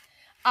 Yeah.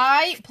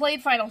 I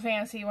played Final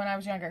Fantasy when I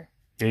was younger.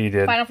 Yeah, you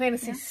did. Final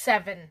Fantasy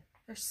 7.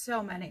 There's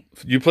so many.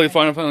 You played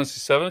Final Fantasy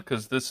 7?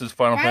 Because this is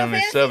Final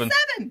Fantasy 7.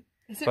 7.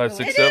 Is it 5,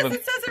 really? 6, It 7. is.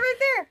 It says it right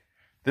there.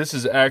 This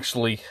is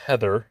actually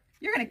Heather.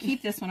 You're going to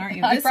keep this one, aren't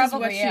you? I This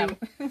probably is what am.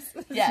 this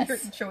is Yes. your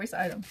choice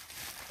item.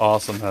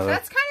 Awesome, Heather.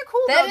 That's kind of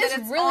cool, That though, is that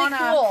it's really on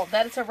cool.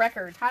 That it's a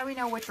record. How do we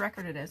know which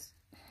record it is?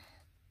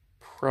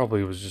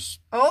 Probably was just...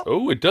 Oh.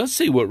 Oh, it does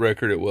say what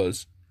record it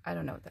was. I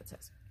don't know what that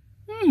says.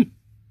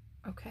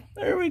 Okay.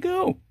 There we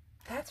go.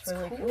 That's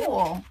really cool.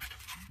 Cool.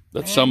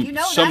 That's Man, you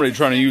know somebody that's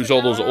trying to use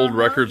all those expensive. old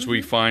records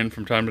we find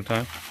from time to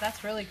time.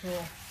 That's really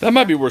cool. That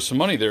might be worth some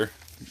money there.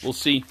 We'll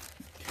see.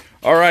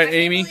 All right, I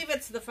Amy. can't believe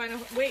it's the final...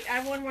 Wait, I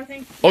have one more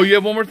thing. Oh, you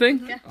have one more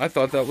thing? Yeah. I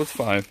thought that was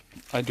 5.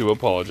 I do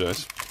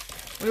apologize.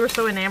 We were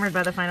so enamored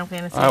by the Final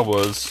Fantasy. I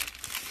was.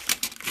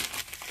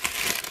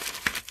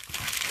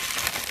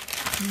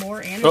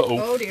 More anime. Uh-oh.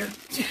 Oh, dear.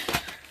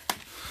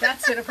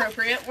 That's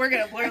inappropriate. We're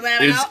going to blur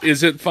that out.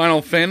 Is it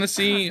Final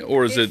Fantasy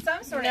or is it... It's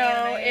some sort No, of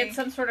anime. it's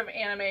some sort of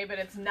anime, but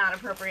it's not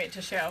appropriate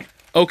to show.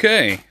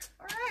 Okay.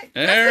 All right.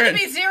 That's All going right.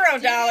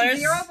 to be $0.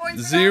 0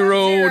 points for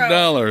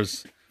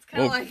 $0.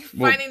 Kind of like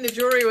finding the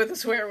jewelry with the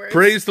swear words.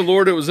 Praise the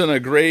Lord, it was in a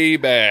gray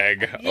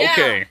bag. Yeah.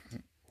 Okay.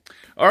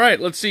 All right,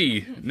 let's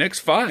see.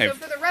 Next that. So 5.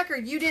 for the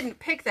record, you didn't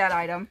pick that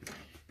item.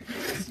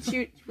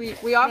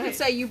 We often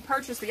say you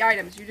purchased the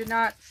items. You did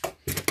not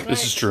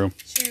This is true.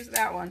 choose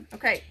that one.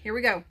 Okay, here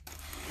we go.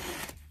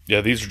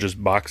 Yeah, these are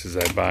just boxes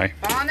I buy.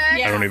 Bonnet.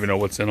 Yeah. I don't even know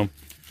what's in them.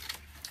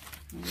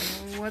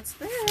 What's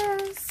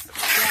this?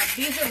 Yeah,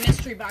 these are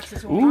mystery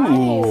boxes. Ooh,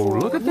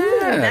 look at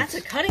that. That's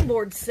a cutting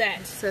board set.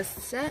 It's a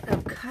set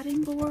of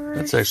cutting boards.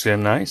 That's actually a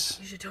nice.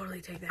 You should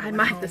totally take that. I one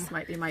might. home. This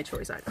might be my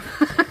choice item.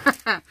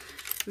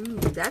 Ooh,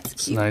 that's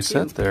It's a cute. nice too.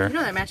 set there. You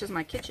know that matches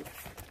my kitchen.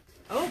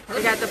 Oh, They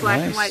perfect. got the black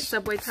and Nice. white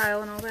subway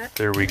tile and all that.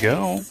 There we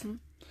go.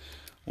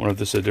 Wonder if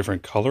this is a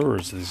different color or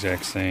is it the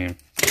exact same?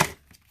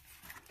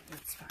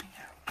 Let's find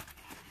out.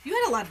 You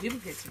had a lot of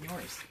duplicates in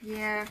yours,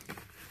 Yeah.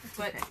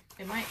 but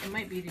it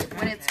might be to your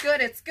When it's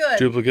good, it's good.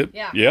 Duplicate?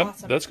 Yeah, Yep,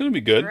 awesome. that's going to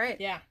be good. All right.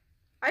 Yeah.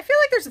 I feel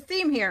like there's a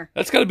theme here.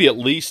 That's got to be at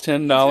least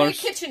 $10. Very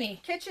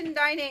kitcheny. Kitchen,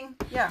 dining.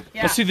 Yeah.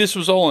 Yeah. Let's see, this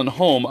was all in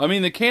home. I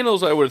mean, the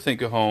candles I would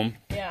think of home.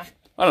 Yeah.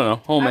 I don't know,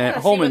 home I and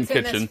wanna home see and what's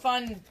in kitchen. this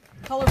fun,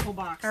 colorful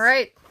box. All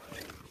right.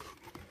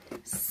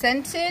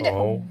 Scented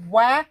Oh.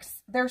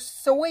 wax. They're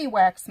soy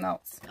wax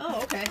melts.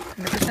 Oh, okay. 100%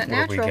 What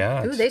have we natural.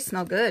 got? Ooh, they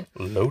smell good.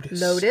 Lotus.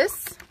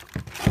 Lotus.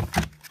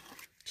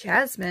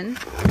 Jasmine.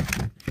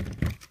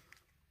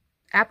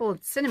 Apple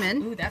and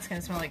cinnamon. Ooh, that's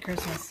gonna smell like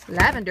Christmas.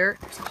 Lavender.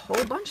 There's a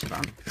whole bunch of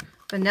them.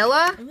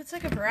 Vanilla. Ooh, it's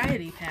like a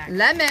variety pack.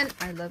 Lemon.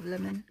 I love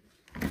lemon.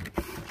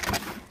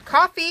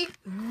 Coffee.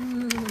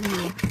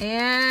 Ooh.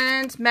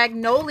 And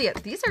magnolia.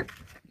 These are...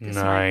 This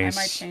I might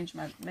Nice. change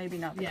my... Maybe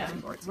not the Yeah,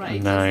 cutting boards.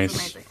 right. Nice.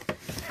 This is amazing.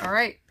 All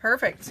right.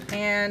 Perfect.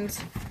 And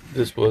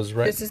This was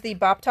right. this is the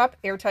Bop Top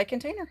airtight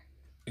container.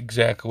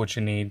 Exactly what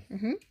you need.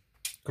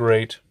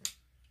 Great.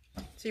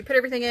 So you put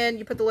everything in,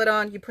 you put the lid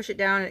on, you push it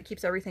down, and it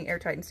keeps everything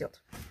airtight and sealed.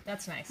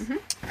 That's nice.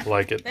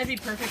 Like it. That'd be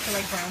perfect for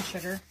like brown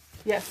sugar.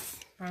 Yes.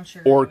 Brown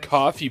sugar. Or always.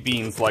 coffee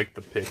beans like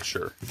the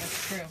picture.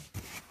 That's true.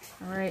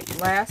 All right,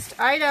 last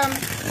item.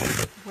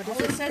 What All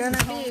is it it says gonna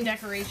is home be?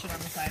 decoration on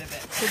the side of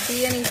it. Could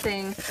be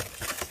anything.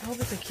 I hope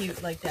it's a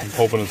cute like I'm decoration.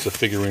 hoping it's a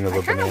figurine of I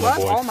a kind of banana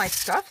love all boy. my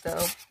stuff,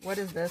 though. What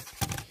is this?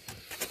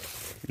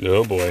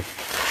 Oh boy.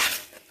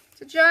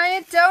 It's a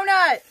giant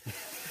donut.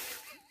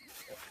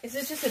 Is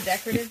it just a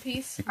decorative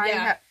piece?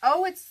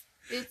 Oh, it's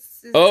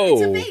Oh.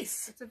 It's a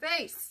vase. It's a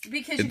vase.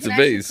 Because you It's can a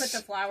actually vase. put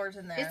the flowers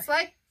in there. It's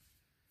like,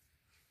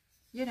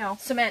 you know.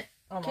 cement.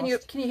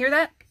 Almost. Can you hear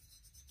that?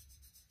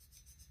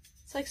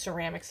 It's like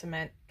ceramic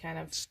cement, kind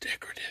of. It's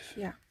decorative.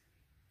 Yeah.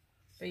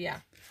 But yeah.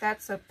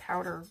 That's a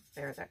powder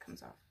there that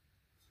comes off.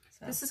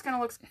 So. This is gonna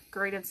look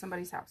great in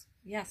somebody's house.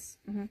 Yes.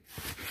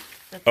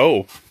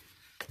 Oh.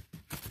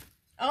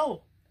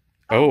 Oh.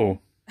 Oh.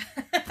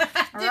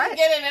 All right. Didn't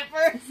get in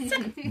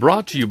at first.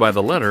 Brought to you by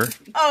the letter.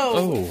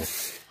 Oh. Oh.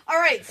 All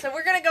right, so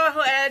we're going to go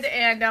ahead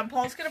and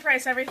Paul's going to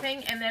price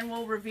everything, and then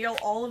we'll reveal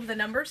all of the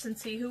numbers and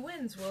see who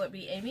wins. Will it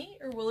be Amy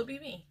or will it be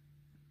me?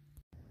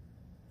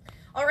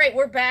 All right,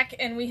 we're back,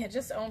 and we had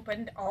just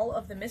opened all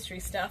of the mystery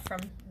stuff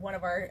from one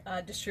of our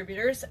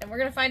distributors, and we're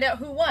going to find out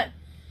who won,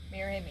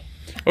 me or Amy.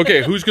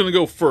 Okay, who's going to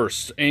go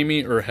first?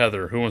 Amy or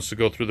Heather? Who wants to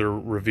go through the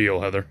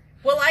reveal, Heather?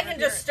 Well, I can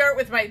just start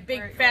with my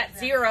big fat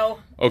 0.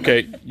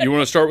 Okay, you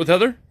want to start with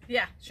Heather?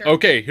 Yeah, sure.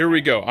 Okay, here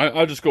we go.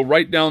 I'll just go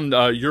right down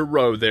your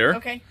row there.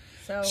 Okay,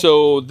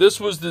 So this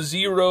was the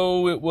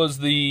 0. It was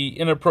the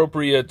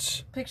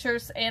inappropriate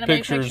pictures, anime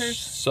pictures, pictures.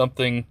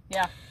 something.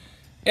 Yeah.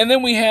 And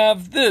then we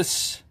have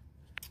this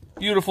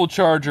beautiful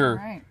charger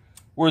Right.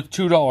 worth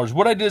 $2.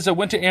 What I did is I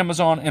went to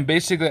Amazon and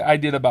basically I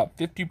did about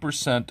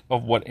 50%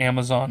 of what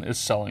Amazon is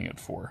selling it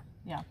for.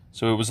 Yeah.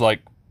 So it was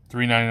like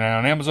 $3.99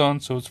 on Amazon,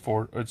 so it's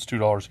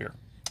 $2 here.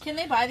 Can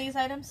they buy these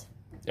items?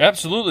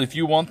 Absolutely. If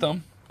you want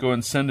them, go ahead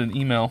and send an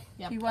email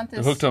You want to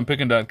this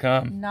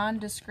hookedonpickin.com.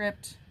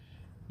 nondescript?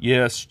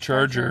 Yes,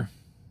 charger.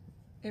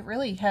 It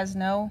really has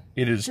no.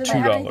 It is Does it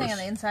have anything on $2.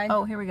 the inside?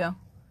 Oh, here we go.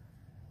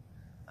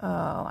 Oh,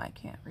 I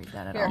can't read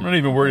that at Here. I'm all. not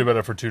even worried about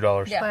it for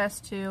 $2. Yeah. Class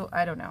 2,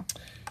 I don't know.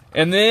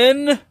 And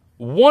then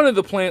one of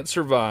the plants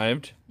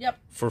survived Yep.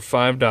 for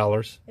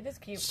 $5. It is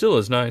cute. Still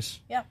is nice.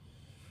 Yeah.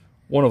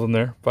 One of them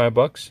there,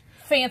 $5.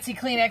 Fancy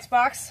Kleenex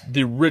box.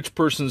 The rich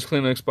person's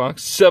Kleenex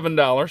box,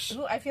 $7.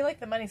 Ooh, I feel like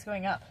the money's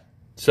going up.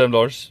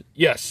 $7.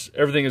 Yes,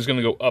 everything is going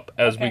to go up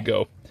as we Okay.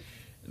 go.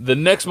 The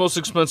next most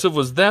expensive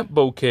was that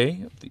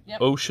bouquet, the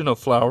Yep. Ocean of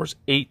Flowers,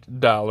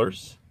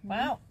 $8.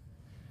 Wow.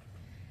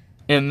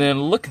 And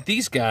then look at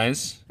these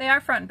guys. They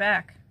are front and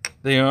back.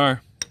 They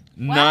are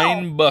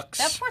 $9.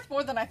 That's worth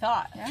more than I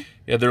thought. Yeah.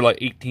 Yeah, they're like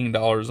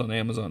 $18 on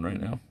Amazon right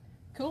now.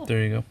 Cool.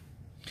 There you go.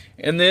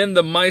 And then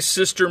the My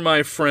Sister,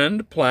 My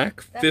Friend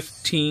plaque, That's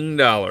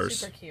 $15.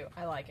 Super cute.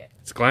 I like it.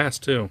 It's glass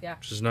too, Yeah.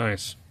 which is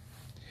nice.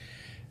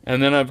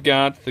 And then I've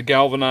got the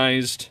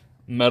galvanized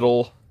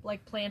metal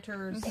Like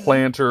planters.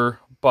 planter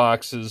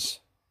boxes,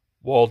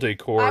 wall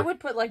decor. I would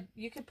put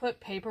you could put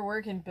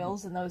paperwork and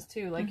bills in those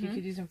too. Like you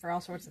could use them for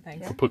all sorts of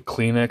things. Put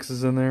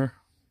Kleenexes in there.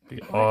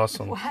 Be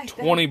awesome. Why?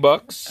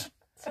 $20.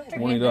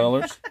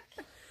 $20.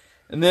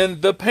 And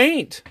then the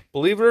paint.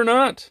 Believe it or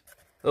not,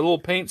 the little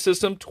paint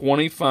system,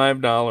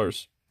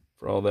 $25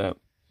 for all that.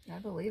 I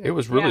believe It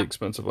was really Yeah.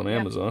 expensive on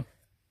Amazon.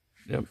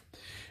 Yep.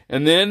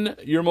 And then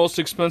your most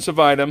expensive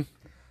item,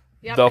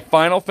 Yep. the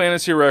Final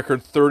Fantasy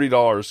record,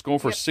 $30, going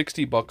for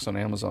 $60 on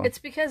Amazon. It's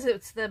because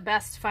it's the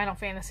best Final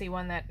Fantasy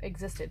one that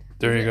existed.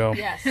 There you go.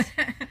 Yes.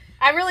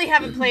 I really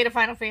haven't played a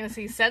Final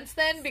Fantasy since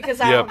then because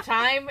I Yep. don't have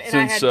time and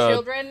I had Since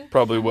children.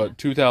 probably what,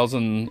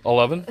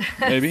 2011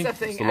 maybe?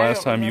 Something, It's the I last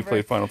don't time you remember.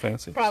 played Final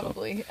Fantasy. so.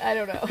 Probably. I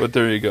don't know. But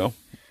there you go.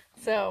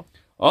 So,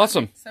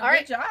 Awesome. So All right.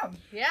 good job.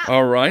 yeah.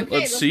 All right, Okay,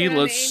 let's see. go on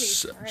to Let's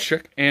Amy's. All right.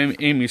 check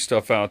Amy's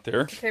stuff out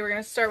there. Okay, we're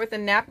going to start with the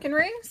napkin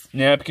rings.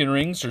 Napkin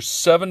rings are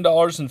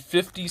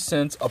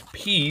 $7.50 a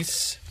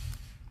piece.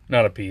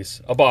 Not a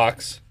piece, a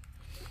box.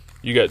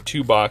 You got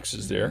 2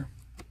 boxes there.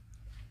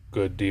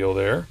 Good deal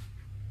there.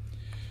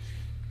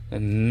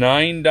 And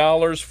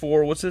 $9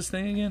 for, what's this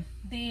thing again?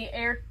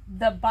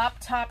 The Bop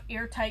Top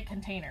airtight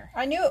container.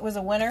 I knew it was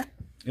a winner.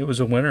 It was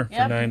a winner for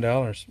Yep.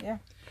 $9. Yeah.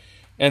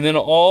 And then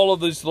all of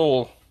these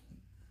little,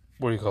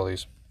 what do you call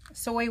these?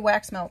 Soy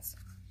wax melts.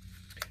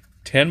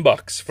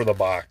 $10 for the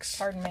box.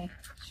 Pardon me.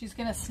 She's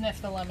gonna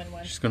sniff the lemon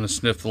one. She's going to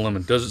sniff the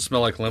lemon. Does it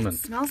smell like lemon? It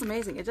smells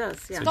amazing. It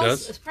does. Yeah. It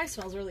does? It probably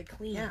smells really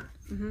clean. Yeah.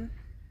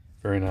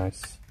 Very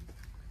nice.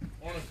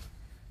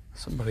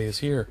 Somebody is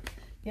here.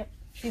 Yep.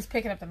 She's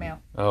picking up the mail.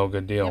 Oh,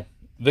 good deal. Yep.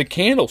 The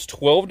candles,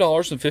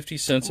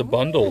 $12.50 a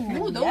bundle.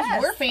 Ooh, those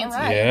Yes, were fancy.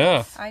 all right.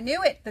 Yeah. I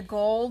knew it. The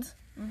gold.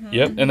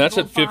 Yep, and that's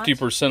at Gold font.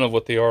 50% of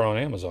what they are on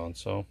Amazon,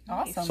 so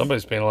Awesome.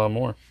 somebody's paying a lot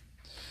more.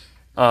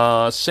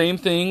 Same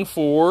thing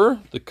for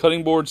the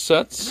cutting board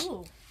sets,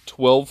 Ooh.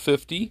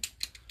 $12.50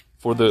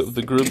 for the You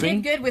did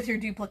grouping. good with your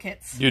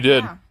duplicates. You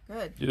did. Yeah,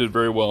 good. You did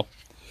very well.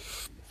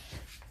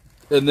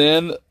 And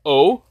then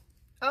O,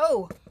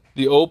 Oh,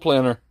 the O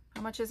planner,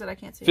 how much is it? I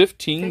can't see.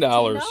 $15.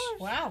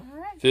 Wow.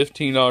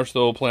 $15 for the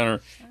O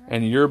planner.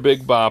 And your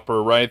big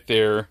bopper right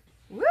there,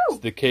 Woo!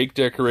 the cake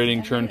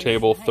decorating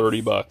turntable,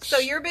 $30. So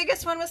your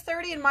biggest one was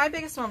 30 and my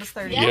biggest one was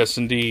 30. Yeah. Yes,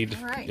 indeed.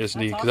 All right. Yes, That's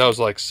indeed. Because awesome. that was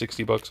like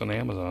 $60 on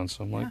Amazon,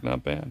 so I'm like,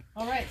 not bad.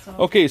 All right. So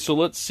Okay, so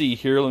let's see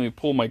here. Let me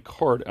pull my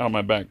card out of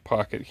my back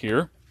pocket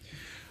here.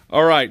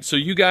 All right, so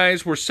you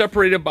guys were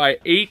separated by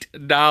 $8.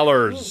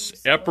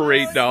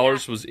 Epper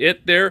 $8 was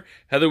it there.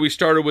 Heather, we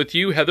started with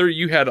you. Heather,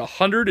 you had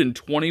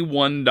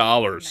 $121.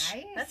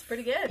 that's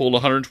pretty good. Pulled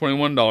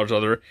 $121,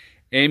 Heather.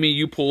 Amy,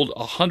 you pulled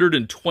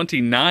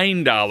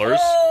 $129.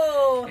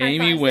 Oh, high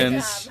Amy five.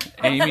 wins. Good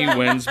job. Amy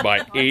wins by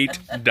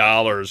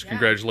 $8.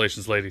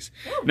 Congratulations, ladies.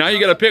 Now you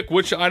got to pick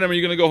which item are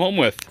you going to go home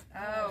with.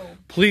 Oh.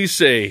 Please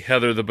say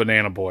Heather the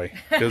Banana Boy,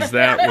 because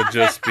that would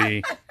just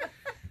be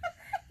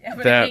I'm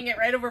gonna that- hang it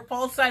right over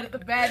Paul's side of the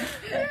bed.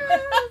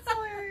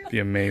 be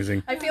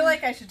amazing. I feel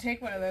like I should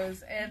take one of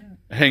those and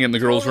Hang it in the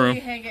girls' totally room.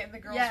 hang it in the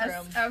girls' Yes,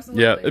 room.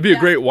 absolutely. Yeah, it'd be a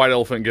great white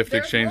elephant gift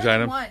There's exchange only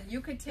item. one.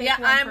 You could take Yeah,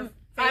 one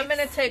I'm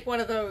gonna take one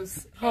of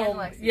those home.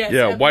 Lexi. Yes,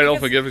 Yeah, white because-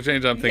 elephant gift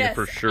exchange. I'm thinking yes,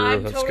 for sure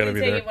I'm that's totally going to be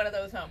taking there. one of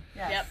those home.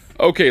 Yes. Yep.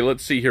 Okay,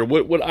 let's see here.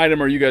 What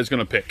item are you guys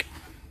going to pick?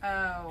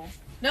 Oh.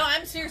 No,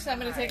 I'm serious. I'm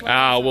gonna take one.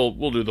 Ah, of those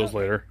we'll do those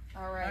later.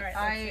 All right.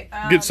 All right,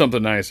 I Get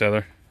something nice,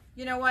 Heather.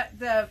 You know what?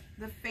 The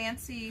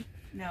fancy.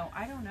 No,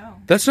 I don't know.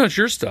 That's not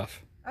your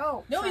stuff.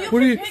 Oh. No, sorry. you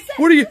What are you? can pick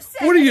What are you? that.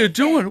 What are you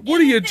doing? What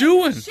are you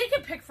doing? She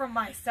can pick from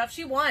my stuff.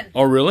 She won,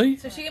 Oh, really?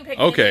 so she can pick.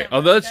 Okay. any of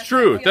Oh, them. that's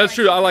true. how I That's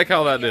feel true. I like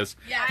how that is.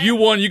 Yeah, You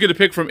won. You get to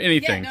pick from Yeah,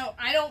 anything. no,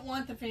 I don't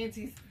want the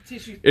fancy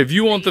tissue. If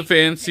you want the Pick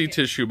fancy it.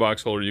 tissue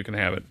box holder, you can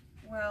have it.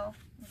 Well,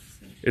 let's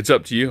see. It's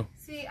up to you.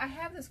 See, I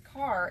have this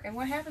car, and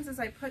what happens is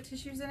I put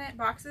tissues in it,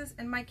 boxes,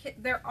 and my kid,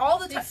 they're all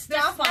the They time.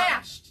 stop They're on.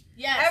 smashed.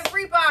 Yes,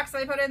 Every box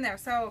I put in there.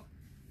 So,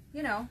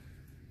 you know,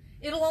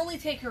 it'll only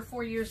take her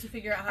 4 years to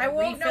figure out how I to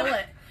won't refill know.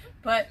 it.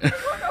 But I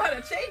don't know how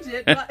to change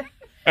it, but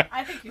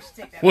I think you should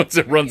take that. Once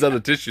it runs out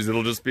of tissues,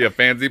 it'll just be a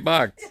fancy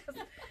box.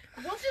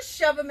 We'll just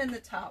shove them in the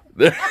top.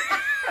 And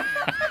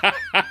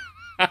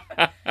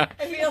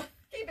we'll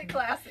Keep it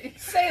classy.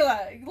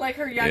 Sayla, like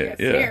her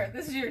youngest. Yeah. Here,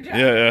 this is your job.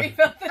 Yeah, yeah.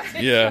 Refill the tissue.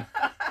 Yeah.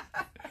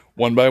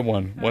 One by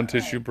one. One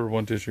tissue per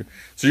one tissue.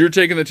 So you're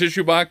taking the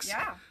tissue box?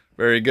 Yeah.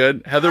 Very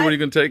good. Heather, what are you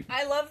going to take?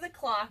 I love the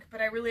clock,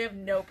 but I really have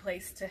no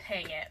place to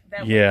hang it.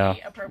 That would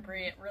be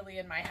appropriate, really,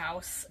 in my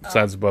house.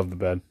 Besides above the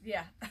bed.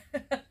 Yeah.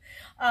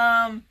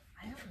 I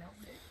don't know.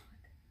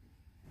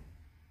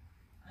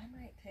 I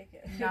might take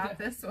it. Not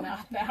this one.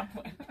 Not that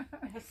one.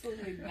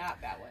 Absolutely not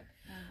that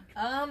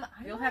one.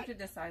 You'll have to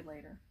decide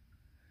later.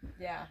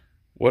 Yeah.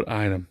 What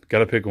item? Got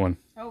to pick one.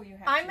 Oh, you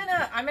have.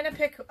 I'm gonna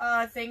pick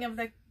a thing of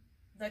the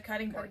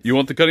cutting boards. You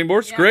want the cutting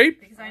boards? Yeah, Great.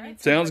 because I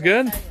need Sounds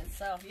good.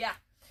 So yeah.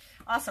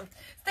 Awesome.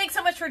 Thanks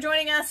so much for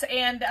joining us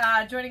and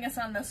joining us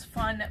on this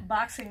fun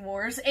boxing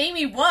wars.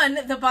 Amy won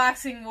the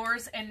boxing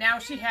wars, and now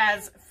she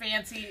has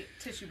fancy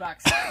tissue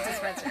box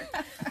dispenser.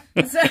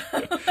 So,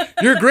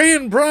 Your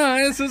grand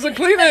prize is a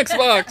Kleenex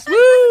box.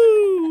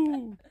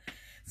 Woo!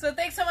 so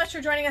thanks so much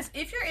for joining us.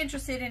 If you're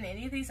interested in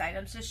any of these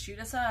items, just shoot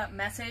us a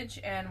message,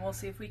 and we'll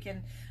see if we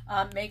can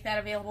make that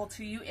available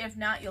to you. If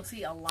not, you'll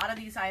see a lot of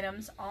these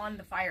items on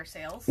the fire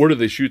sales. Where do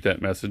they shoot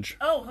that message?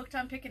 Oh,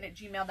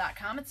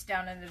 hookedonpickin@gmail.com. It's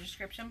down in the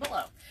description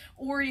below.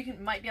 Or you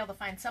might be able to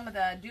find some of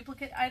the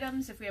duplicate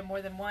items if we have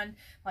more than one,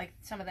 like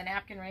some of the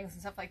napkin rings and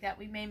stuff like that.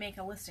 We may make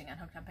a listing on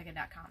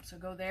hookedonpickin.com. So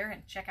go there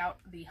and check out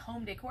the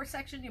home decor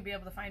section. You'll be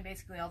able to find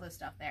basically all this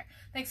stuff there.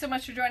 Thanks so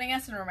much for joining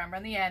us, and remember,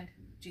 in the end,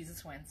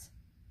 Jesus wins.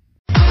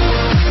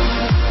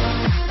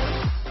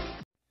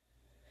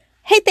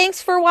 Hey,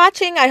 thanks for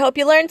watching. I hope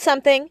you learned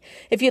something.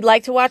 If you'd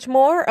like to watch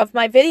more of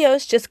my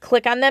videos, just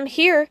click on them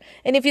here.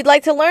 And if you'd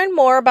like to learn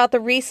more about the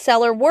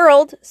reseller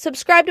world,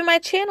 subscribe to my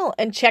channel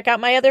and check out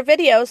my other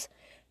videos.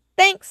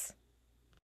 Thanks.